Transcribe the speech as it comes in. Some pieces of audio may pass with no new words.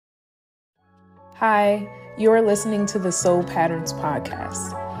Hi, you are listening to the Soul Patterns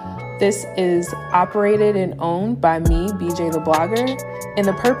Podcast. This is operated and owned by me, BJ the Blogger, and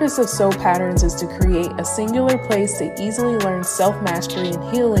the purpose of Soul Patterns is to create a singular place to easily learn self-mastery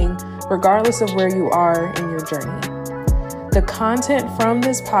and healing regardless of where you are in your journey. The content from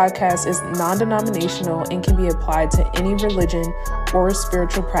this podcast is non-denominational and can be applied to any religion or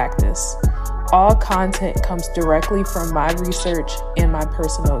spiritual practice. All content comes directly from my research and my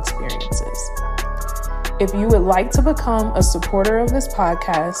personal experiences. If you would like to become a supporter of this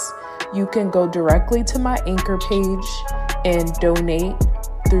podcast, you can go directly to my Anchor page and donate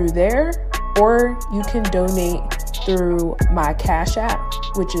through there, or you can donate through my Cash App,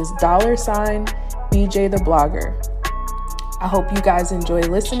 which is $BJ the Blogger. I hope you guys enjoy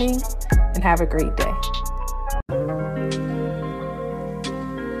listening and have a great day.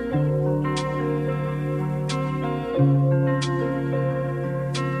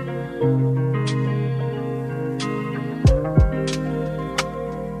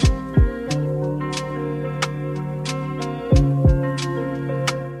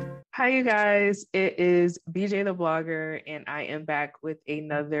 Hi, you guys. It is BJ the Blogger, and I am back with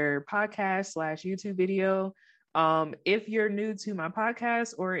another podcast / YouTube video. If you're new to my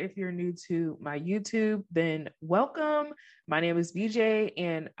podcast or if you're new to my YouTube, then welcome. My name is BJ,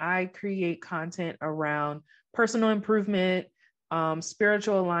 and I create content around personal improvement,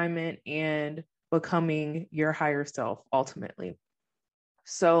 spiritual alignment, and becoming your higher self ultimately.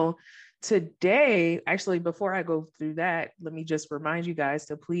 So today, actually, before I go through that, let me just remind you guys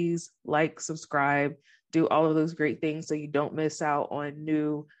to please like, subscribe, do all of those great things so you don't miss out on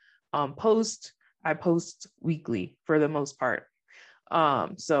new posts. I post weekly for the most part.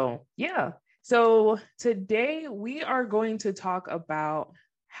 So today we are going to talk about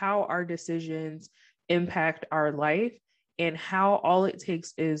how our decisions impact our life and how all it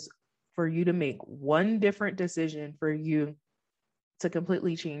takes is for you to make one different decision for you to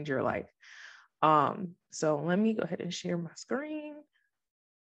completely change your life. So let me go ahead and share my screen.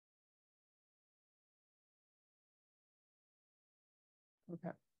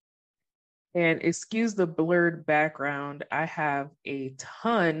 Okay. And excuse the blurred background. I have a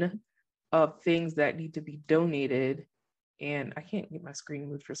ton of things that need to be donated, and I can't get my screen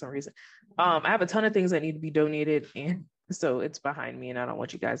moved for some reason. I have a ton of things that need to be donated, and so it's behind me, and I don't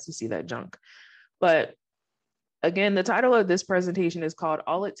want you guys to see that junk. But again, the title of this presentation is called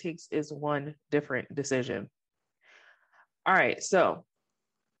All It Takes is One Different Decision. All right, so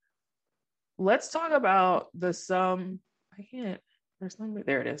let's talk about the sum.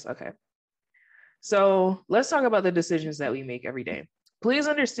 There it is. Okay. So let's talk about the decisions that we make every day. Please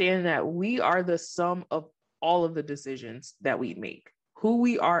understand that we are the sum of all of the decisions that we make. Who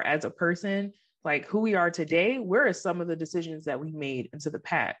we are as a person, like who we are today, we're some of the decisions that we made in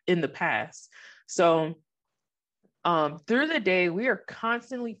the past. So through the day, we are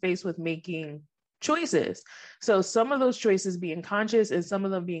constantly faced with making choices. So some of those choices being conscious and some of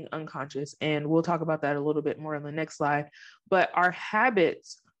them being unconscious. And we'll talk about that a little bit more on the next slide. But our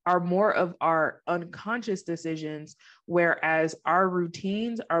habits are more of our unconscious decisions, whereas our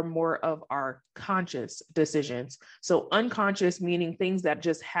routines are more of our conscious decisions. So unconscious meaning things that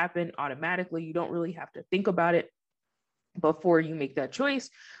just happen automatically. You don't really have to think about it before you make that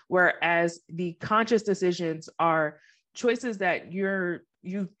choice, whereas the conscious decisions are choices that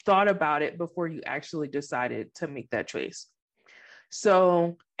you thought about it before you actually decided to make that choice.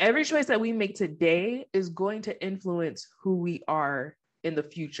 So every choice that we make today is going to influence who we are in the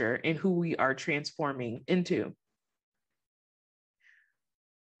future and who we are transforming into.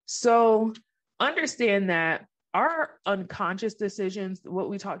 So understand that our unconscious decisions, what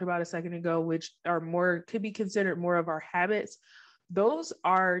we talked about a second ago, which could be considered more of our habits, those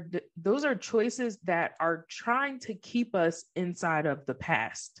are choices that are trying to keep us inside of the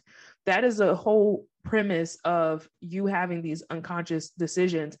past. That is a whole premise of you having these unconscious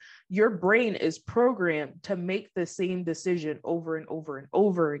decisions. Your brain is programmed to make the same decision over and over and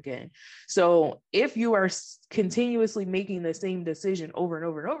over again. So if you are continuously making the same decision over and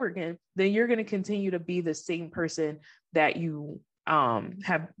over and over again, then you're going to continue to be the same person that you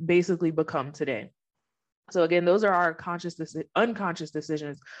have basically become today. So again, those are our unconscious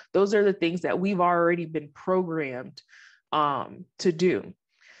decisions. Those are the things that we've already been programmed to do.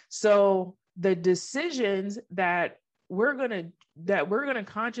 So the decisions that we're gonna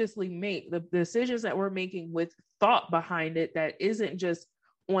consciously make, the decisions that we're making with thought behind it, that isn't just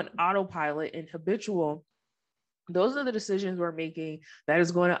on autopilot and habitual, those are the decisions we're making that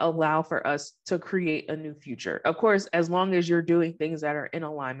is going to allow for us to create a new future. Of course, as long as you're doing things that are in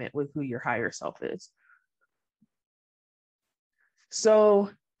alignment with who your higher self is. So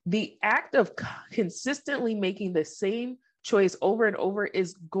the act of consistently making the same choice over and over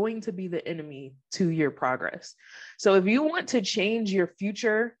is going to be the enemy to your progress. So if you want to change your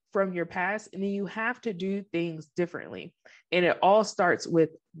future from your past, then you have to do things differently. And it all starts with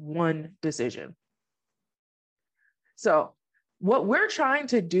one decision. So what we're trying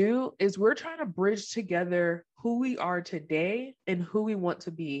to do is we're trying to bridge together who we are today and who we want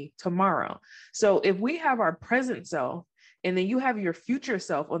to be tomorrow. So if we have our present self and then you have your future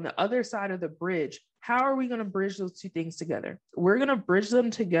self on the other side of the bridge, how are we going to bridge those two things together? We're going to bridge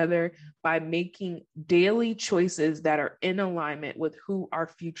them together by making daily choices that are in alignment with who our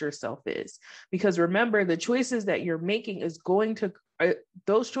future self is. Because remember, the choices that you're making is going to,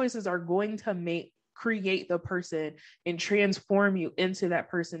 those choices are going to create the person and transform you into that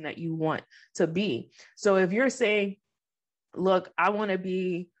person that you want to be. So if you're saying, look, I want to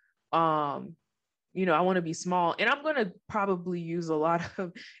be, I want to be small. And I'm going to probably use a lot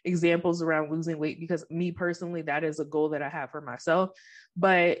of examples around losing weight because me personally, that is a goal that I have for myself.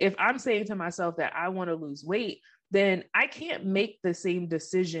 But if I'm saying to myself that I want to lose weight, then I can't make the same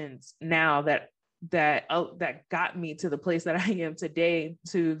decisions now that got me to the place that I am today,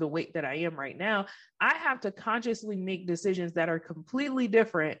 to the weight that I am right now. I have to consciously make decisions that are completely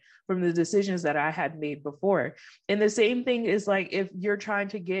different from the decisions that I had made before. And the same thing is like if you're trying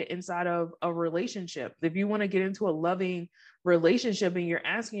to get inside of a relationship, if you want to get into a loving relationship and you're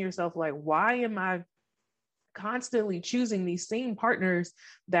asking yourself, like, why am I constantly choosing these same partners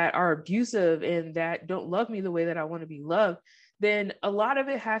that are abusive and that don't love me the way that I want to be loved? Then a lot of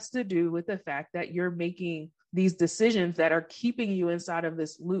it has to do with the fact that you're making these decisions that are keeping you inside of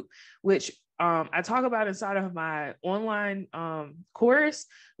this loop, which I talk about inside of my online course,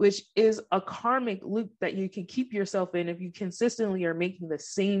 which is a karmic loop that you can keep yourself in if you consistently are making the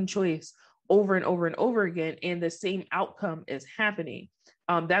same choice over and over and over again, and the same outcome is happening.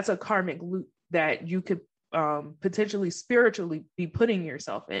 That's a karmic loop that you could potentially spiritually be putting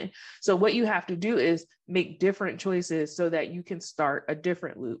yourself in. So what you have to do is make different choices so that you can start a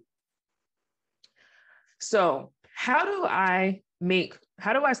different loop. So how do I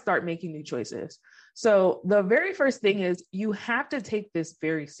start making new choices? So the very first thing is you have to take this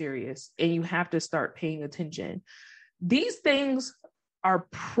very serious and you have to start paying attention. These things are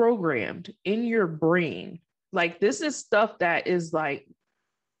programmed in your brain. Like this is stuff that is like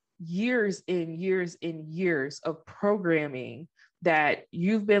years and years and years of programming that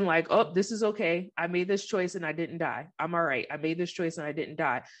you've been like, oh, this is okay. I made this choice and I didn't die. I'm all right. I made this choice and I didn't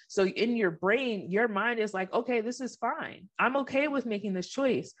die. So in your brain, your mind is like, okay, this is fine. I'm okay with making this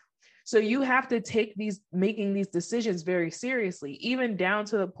choice. So you have to take making these decisions very seriously, even down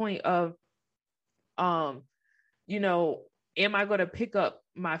to the point of, am I going to pick up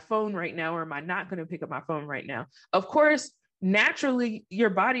my phone right now or am I not going to pick up my phone right now? Of course, naturally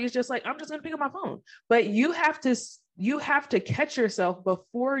your body is just like, I'm just going to pick up my phone. But you have to catch yourself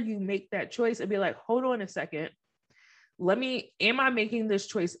before you make that choice and be like, hold on a second. Am I making this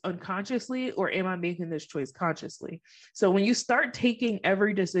choice unconsciously or am I making this choice consciously? So when you start taking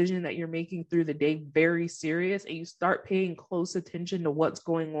every decision that you're making through the day very serious and you start paying close attention to what's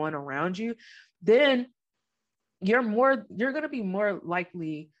going on around you, then you're going to be more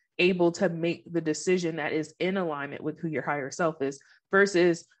likely able to make the decision that is in alignment with who your higher self is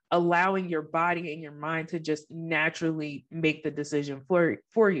versus allowing your body and your mind to just naturally make the decision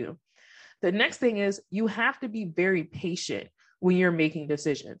for you. The next thing is you have to be very patient when you're making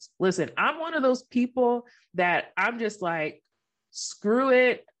decisions. Listen, I'm one of those people that I'm just like, screw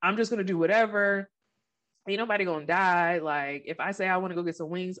it. I'm just going to do whatever. Ain't nobody gonna die. Like if I say I want to go get some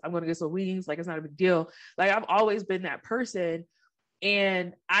wings, I'm gonna get some wings. Like it's not a big deal. Like I've always been that person.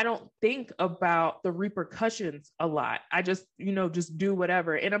 And I don't think about the repercussions a lot. I just do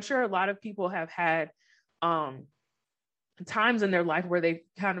whatever. And I'm sure a lot of people have had times in their life where they've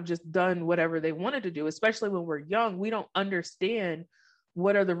kind of just done whatever they wanted to do, especially when we're young. We don't understand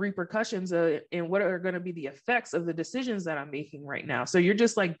what are the repercussions and what are going to be the effects of the decisions that I'm making right now. So you're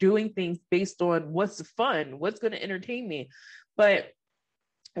just like doing things based on what's fun, what's going to entertain me. But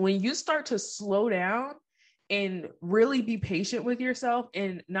when you start to slow down and really be patient with yourself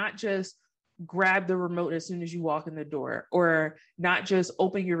and not just grab the remote as soon as you walk in the door, or not just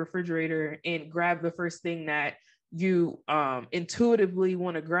open your refrigerator and grab the first thing that you intuitively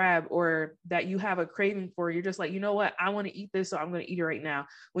want to grab or that you have a craving for, you're just like, you know what, I want to eat this, so I'm going to eat it right now.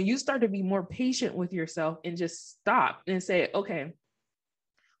 When you start to be more patient with yourself and just stop and say, okay,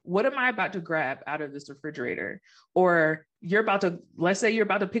 what am I about to grab out of this refrigerator? Or let's say you're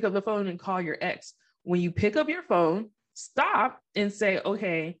about to pick up the phone and call your ex. When you pick up your phone, stop and say,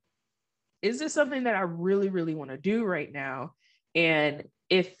 okay, is this something that I really, really want to do right now? And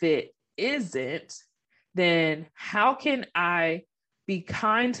if it isn't, then how can I be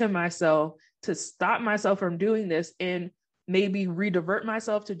kind to myself to stop myself from doing this and maybe redivert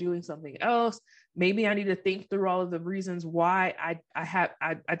myself to doing something else? Maybe I need to think through all of the reasons why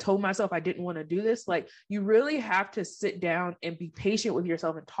I told myself I didn't want to do this. Like, you really have to sit down and be patient with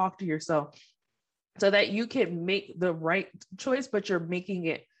yourself and talk to yourself so that you can make the right choice, but you're making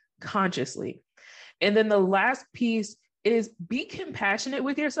it consciously. And then the last piece is be compassionate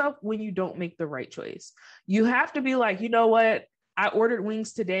with yourself when you don't make the right choice. You have to be like, you know what? I ordered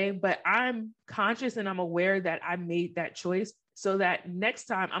wings today, but I'm conscious and I'm aware that I made that choice, so that next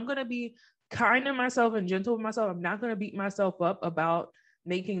time I'm going to be kind to myself and gentle with myself. I'm not going to beat myself up about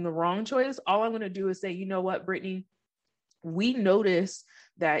making the wrong choice. All I'm going to do is say, you know what, Brittany, we noticed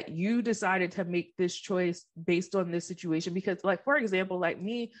that you decided to make this choice based on this situation. Because, like, for example, like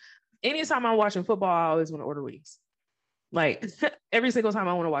me, anytime I'm watching football, I always want to order wings. Like, every single time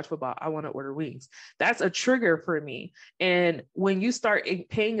I want to watch football, I want to order wings. That's a trigger for me. And when you start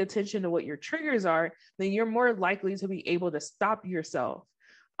paying attention to what your triggers are, then you're more likely to be able to stop yourself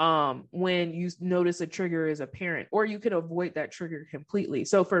when you notice a trigger is apparent, or you could avoid that trigger completely.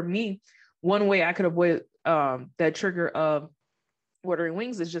 So for me, one way I could avoid that trigger of ordering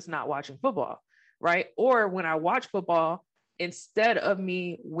wings is just not watching football, right? Or when I watch football, instead of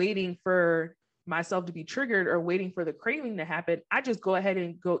me waiting for myself to be triggered or waiting for the craving to happen, I just go ahead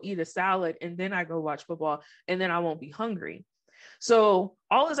and go eat a salad, and then I go watch football, and then I won't be hungry. So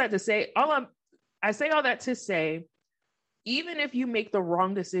all is that to say, I say all that to say, even if you make the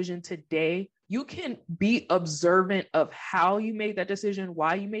wrong decision today, you can be observant of how you made that decision,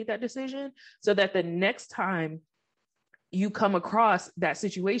 why you made that decision, so that the next time you come across that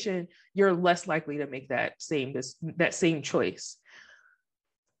situation, you're less likely to make that same choice.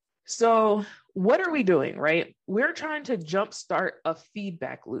 So what are we doing, right? We're trying to jumpstart a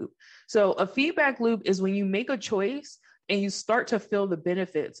feedback loop. So a feedback loop is when you make a choice and you start to feel the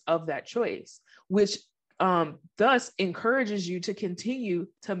benefits of that choice, which thus encourages you to continue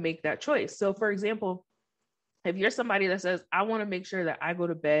to make that choice. So for example, if you're somebody that says, I want to make sure that I go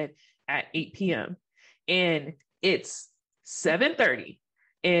to bed at 8 p.m. and it's 7:30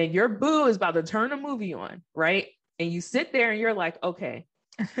 and your boo is about to turn a movie on, right? And you sit there and you're like, okay,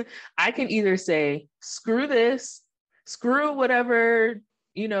 I can either say, screw this, screw whatever,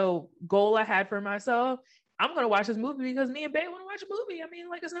 goal I had for myself. I'm going to watch this movie because me and Bae want to watch a movie. I mean,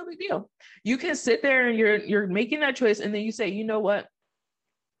 like, it's no big deal. You can sit there and you're making that choice. And then you say, you know what?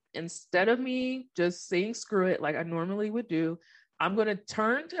 Instead of me just saying screw it, like I normally would do, I'm going to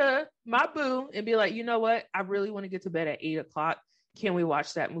turn to my boo and be like, you know what? I really want to get to bed at 8 o'clock. Can we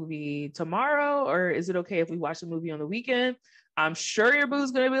watch that movie tomorrow? Or is it okay if we watch the movie on the weekend? I'm sure your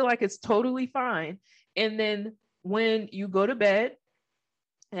boo's going to be like, it's totally fine. And then when you go to bed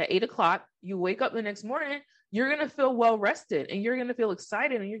at 8 o'clock, you wake up the next morning, you're going to feel well rested and you're going to feel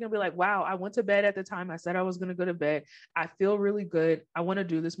excited. And you're going to be like, wow, I went to bed at the time I said I was going to go to bed. I feel really good. I want to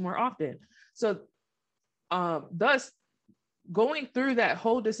do this more often. So thus, going through that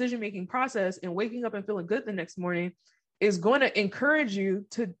whole decision-making process and waking up and feeling good the next morning is going to encourage you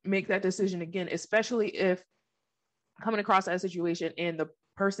to make that decision again, especially if coming across that situation and the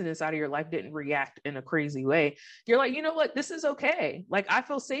person inside of your life didn't react in a crazy way. You're like, you know what, this is okay. Like, I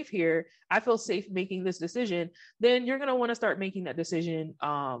feel safe here. I feel safe making this decision. Then you're going to want to start making that decision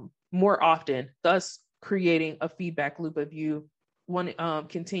more often, thus creating a feedback loop of you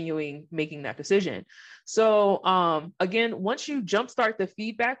continuing making that decision. So again, once you jumpstart the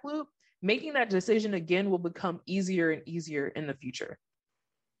feedback loop, making that decision again will become easier and easier in the future.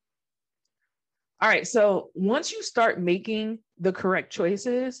 All right, so once you start making the correct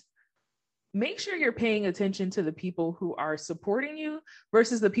choices, make sure you're paying attention to the people who are supporting you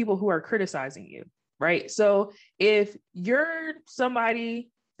versus the people who are criticizing you, right? So if you're somebody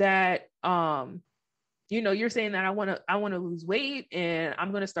that, you're saying that I want to lose weight and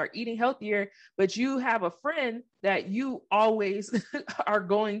I'm going to start eating healthier, but you have a friend that you always are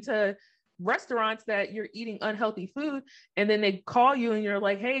going to restaurants that you're eating unhealthy food, and then they call you and you're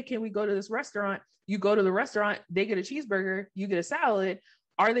like, hey, can we go to this restaurant? You go to the restaurant, they get a cheeseburger, you get a salad.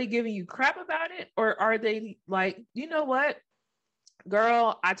 Are they giving you crap about it? Or are they like, you know what,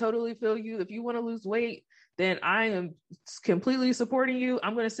 girl, I totally feel you. If you want to lose weight, then I am completely supporting you.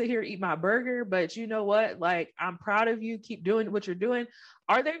 I'm going to sit here, eat my burger, but you know what? Like, I'm proud of you. Keep doing what you're doing.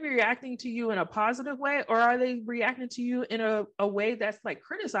 Are they reacting to you in a positive way? Or are they reacting to you in a way that's like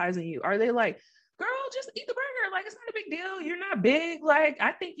criticizing you? Are they like, girl, just eat the burger. Like, it's not a big deal. You're not big. Like,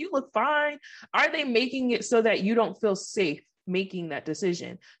 I think you look fine. Are they making it so that you don't feel safe making that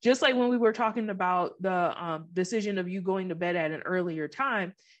decision. Just like when we were talking about the decision of you going to bed at an earlier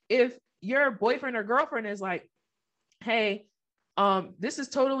time, if your boyfriend or girlfriend is like, hey, this is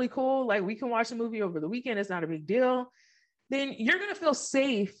totally cool, like we can watch a movie over the weekend, it's not a big deal, then you're going to feel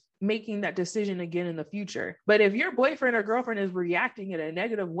safe making that decision again in the future. But if your boyfriend or girlfriend is reacting in a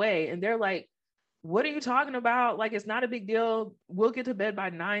negative way and they're like, what are you talking about? Like, it's not a big deal. We'll get to bed by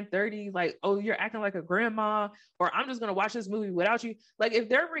 9:30. Like, oh, you're acting like a grandma, or I'm just going to watch this movie without you. Like, if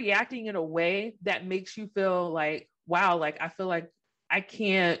they're reacting in a way that makes you feel like, wow, like, I feel like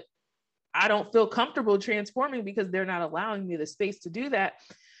I don't feel comfortable transforming because they're not allowing me the space to do that,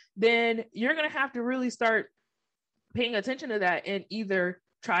 then you're going to have to really start paying attention to that and either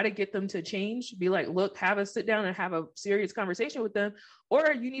try to get them to change, be like, look, have a sit down and have a serious conversation with them,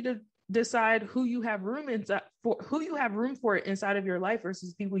 or you need to decide who you have room for inside of your life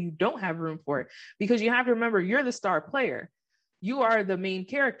versus people you don't have room for, because you have to remember, you're the star player, you are the main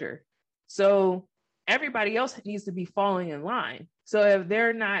character, so everybody else needs to be falling in line. So if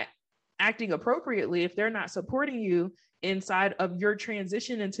they're not acting appropriately, if they're not supporting you inside of your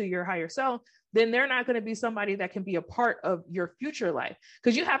transition into your higher self, then they're not going to be somebody that can be a part of your future life.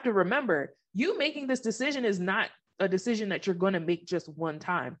 Because you have to remember, you making this decision is not a decision that you're going to make just one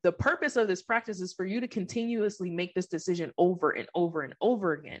time. The purpose of this practice is for you to continuously make this decision over and over and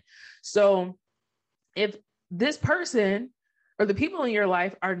over again. So if this person or the people in your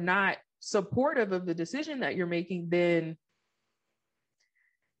life are not supportive of the decision that you're making, then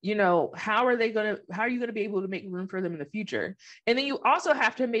how are you going to be able to make room for them in the future? And then you also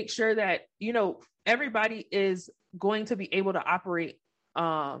have to make sure that, everybody is going to be able to operate,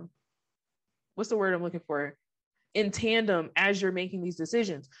 what's the word I'm looking for? In tandem as you're making these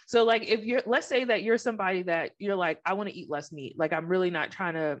decisions. So like, let's say that you're somebody that you're like, I want to eat less meat. Like, I'm really not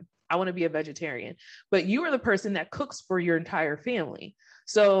I want to be a vegetarian, but you are the person that cooks for your entire family.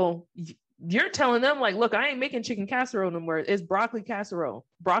 So you're telling them like, look, I ain't making chicken casserole no more. It's broccoli casserole,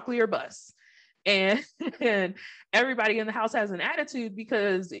 broccoli or bust. And everybody in the house has an attitude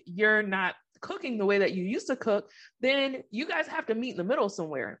because you're not cooking the way that you used to cook. Then you guys have to meet in the middle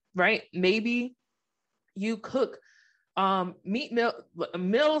somewhere, right? Maybe you cook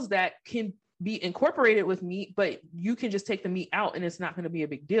meals that can be incorporated with meat, but you can just take the meat out and it's not going to be a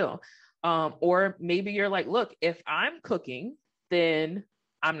big deal. Or maybe you're like, look, if I'm cooking, then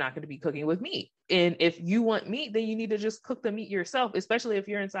I'm not going to be cooking with meat. And if you want meat, then you need to just cook the meat yourself, especially if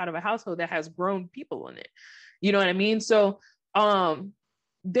you're inside of a household that has grown people in it. You know what I mean? So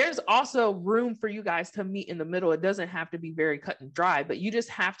there's also room for you guys to meet in the middle. It doesn't have to be very cut and dry, but you just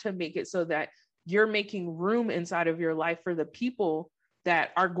have to make it so that you're making room inside of your life for the people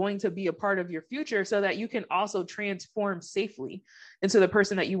that are going to be a part of your future, so that you can also transform safely into the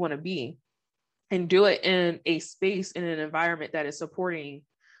person that you want to be, and do it in a space, in an environment that is supporting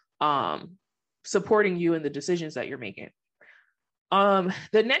you in the decisions that you're making. The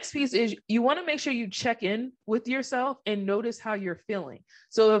next piece is you want to make sure you check in with yourself and notice how you're feeling.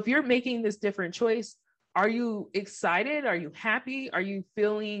 So if you're making this different choice, are you excited? Are you happy? Are you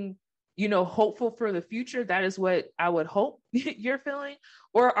feeling, hopeful for the future? That is what I would hope you're feeling.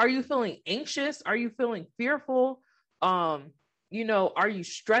 Or are you feeling anxious? Are you feeling fearful? Are you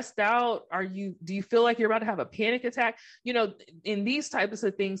stressed out? Do you feel like you're about to have a panic attack? In these types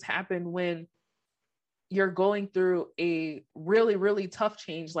of things happen when you're going through a really, really tough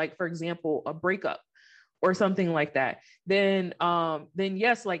change, like for example, a breakup or something like that. Then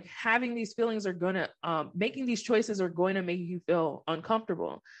yes, like having these feelings are going to, making these choices are going to make you feel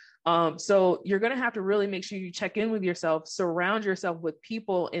uncomfortable. So you're going to have to really make sure you check in with yourself, surround yourself with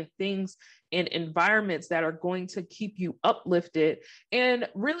people and things and environments that are going to keep you uplifted, and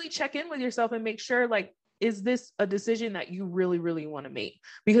really check in with yourself and make sure, like, is this a decision that you really, really want to make?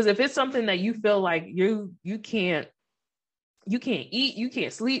 Because if it's something that you feel like you can't eat, you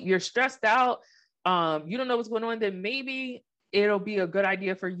can't sleep, you're stressed out, you don't know what's going on, then maybe it'll be a good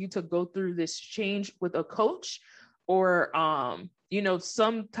idea for you to go through this change with a coach, or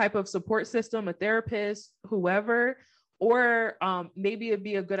some type of support system, a therapist, whoever, or maybe it'd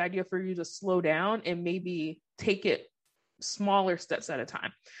be a good idea for you to slow down and maybe take it smaller steps at a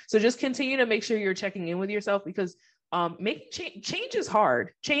time. So just continue to make sure you're checking in with yourself, because making change is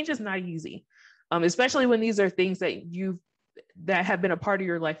hard. Change is not easy, especially when these are things that have been a part of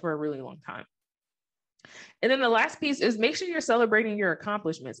your life for a really long time. And then the last piece is make sure you're celebrating your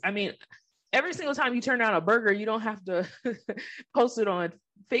accomplishments. I mean, every single time you turn down a burger, you don't have to post it on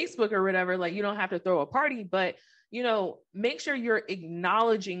Facebook or whatever. Like, you don't have to throw a party, but make sure you're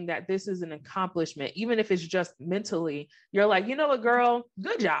acknowledging that this is an accomplishment, even if it's just mentally. You're like, you know what, girl,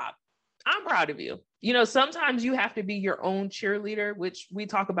 good job. I'm proud of you. You know, sometimes you have to be your own cheerleader, which we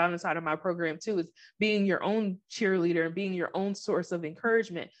talk about inside of my program too, is being your own cheerleader and being your own source of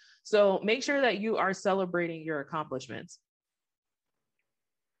encouragement. So make sure that you are celebrating your accomplishments.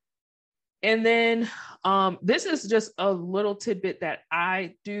 And then this is just a little tidbit that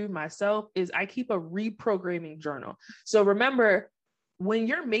I do myself is I keep a reprogramming journal. So remember, when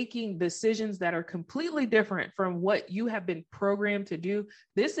you're making decisions that are completely different from what you have been programmed to do,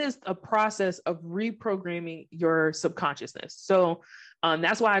 this is a process of reprogramming your subconsciousness. So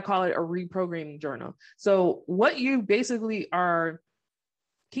that's why I call it a reprogramming journal. So what you basically are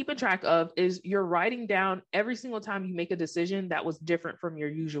keeping track of is you're writing down every single time you make a decision that was different from your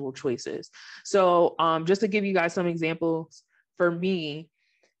usual choices. So just to give you guys some examples for me,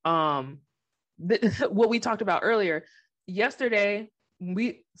 what we talked about earlier, yesterday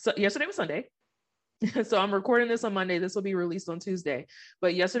was Sunday. So I'm recording this on Monday. This will be released on Tuesday.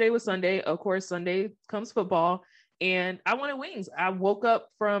 But yesterday was Sunday. Of course, Sunday comes football. And I wanted wings. I woke up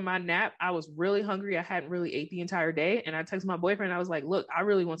from my nap. I was really hungry. I hadn't really ate the entire day. And I texted my boyfriend. I was like, look, I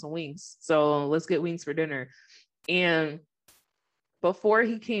really want some wings. So let's get wings for dinner. And before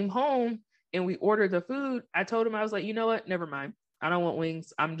he came home and we ordered the food, I told him, I was like, you know what? Never mind. I don't want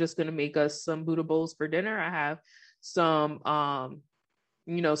wings. I'm just going to make us some Buddha bowls for dinner. I have some, some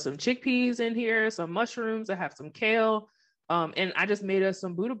chickpeas in here, some mushrooms. I have some kale. And I just made us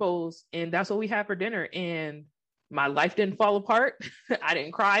some Buddha bowls. And that's what we had for dinner. And my life didn't fall apart. I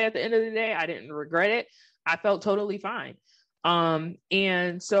didn't cry at the end of the day. I didn't regret it. I felt totally fine.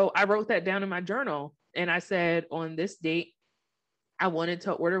 And so I wrote that down in my journal and I said, on this date, I wanted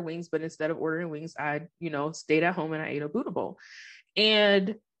to order wings, but instead of ordering wings, I, stayed at home and I ate a Buddha bowl.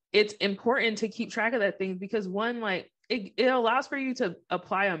 And it's important to keep track of that thing because one, like it allows for you to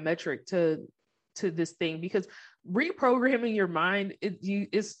apply a metric to this thing, because reprogramming your mind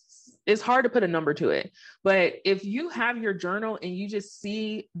it's hard to put a number to it. But if you have your journal and you just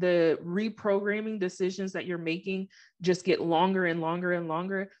see the reprogramming decisions that you're making just get longer and longer and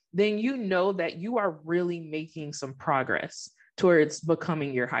longer, then you know that you are really making some progress towards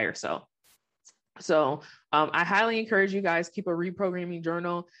becoming your higher self. So I highly encourage you guys, keep a reprogramming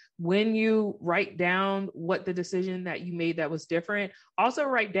journal. When you write down what the decision that you made that was different, also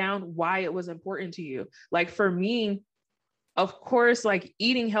write down why it was important to you. Like for me, of course, like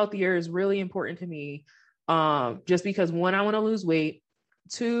eating healthier is really important to me. Just because one, I want to lose weight.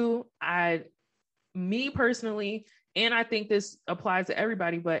 Two, me personally, and I think this applies to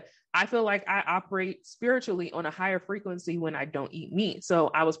everybody, but I feel like I operate spiritually on a higher frequency when I don't eat meat. So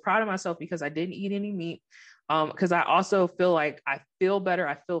I was proud of myself because I didn't eat any meat. Because I also feel like I feel better.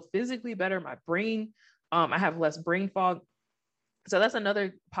 I feel physically better. My brain, I have less brain fog. So that's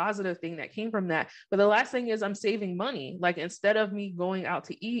another positive thing that came from that. But the last thing is I'm saving money. Like instead of me going out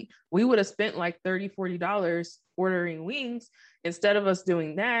to eat, we would have spent like $30, $40 ordering wings. Instead of us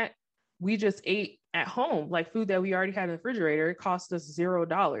doing that, we just ate at home, like food that we already had in the refrigerator. It cost us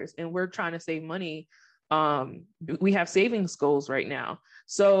 $0 and we're trying to save money. We have savings goals right now.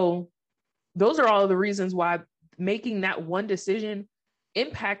 So those are all of the reasons why making that one decision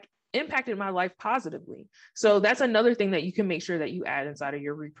impacted my life positively. So that's another thing that you can make sure that you add inside of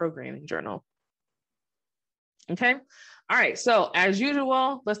your reprogramming journal. Okay. All right. So as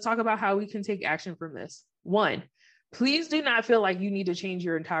usual, let's talk about how we can take action from this. One, please do not feel like you need to change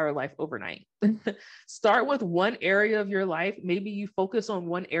your entire life overnight. Start with one area of your life. Maybe you focus on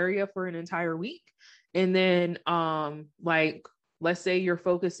one area for an entire week. And then let's say you're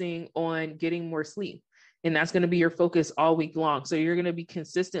focusing on getting more sleep. And that's going to be your focus all week long. So you're going to be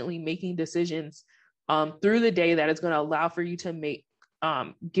consistently making decisions through the day that is going to allow for you to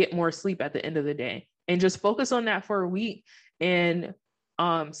get more sleep at the end of the day. And just focus on that for a week and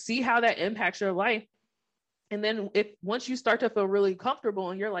see how that impacts your life. And then once you start to feel really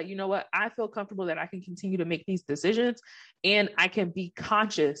comfortable and you're like, you know what, I feel comfortable that I can continue to make these decisions and I can be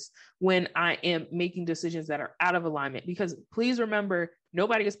conscious when I am making decisions that are out of alignment. Because please remember,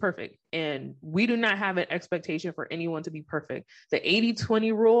 nobody is perfect and we do not have an expectation for anyone to be perfect. The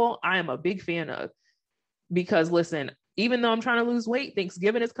 80-20 rule, I am a big fan of, because listen, even though I'm trying to lose weight,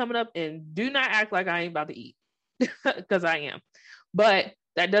 Thanksgiving is coming up and do not act like I ain't about to eat because I am. But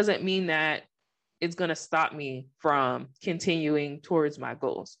that doesn't mean that it's going to stop me from continuing towards my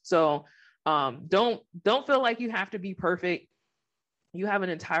goals. So don't feel like you have to be perfect. You have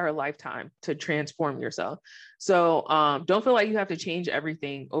an entire lifetime to transform yourself. So don't feel like you have to change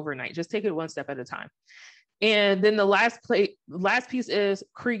everything overnight. Just take it one step at a time. And then the last piece is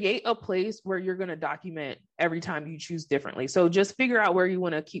create a place where you're going to document every time you choose differently. So just figure out where you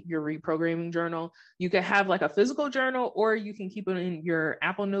want to keep your reprogramming journal. You can have like a physical journal, or you can keep it in your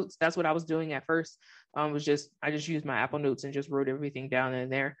Apple Notes. That's what I was doing at first. I just used my Apple Notes and just wrote everything down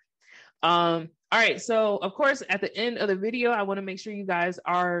in there. All right. So of course, at the end of the video, I want to make sure you guys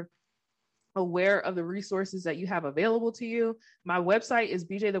are aware of the resources that you have available to you. My website is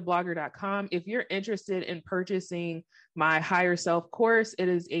bjtheblogger.com. If you're interested in purchasing my higher self course, it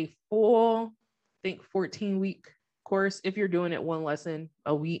is a full, I think 14-week course. If you're doing it one lesson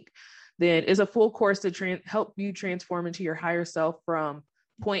a week, then it's a full course to help you transform into your higher self from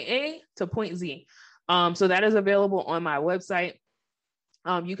point A to point Z. So that is available on my website.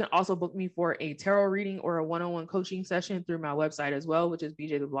 You can also book me for a tarot reading or a one-on-one coaching session through my website as well, which is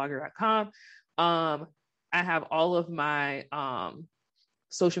bjtheblogger.com. I have all of my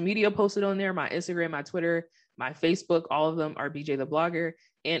social media posted on there, my Instagram, my Twitter, my Facebook, all of them are BJ the Blogger.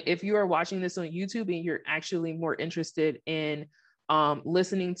 And if you are watching this on YouTube and you're actually more interested in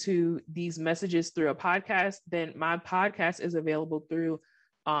listening to these messages through a podcast, then my podcast is available through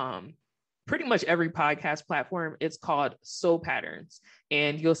pretty much every podcast platform. It's called Soul Patterns,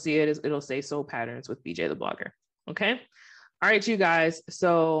 and you'll see it'll say Soul Patterns with BJ the Blogger. Okay. All right, you guys.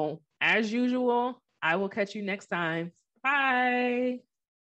 So as usual, I will catch you next time. Bye.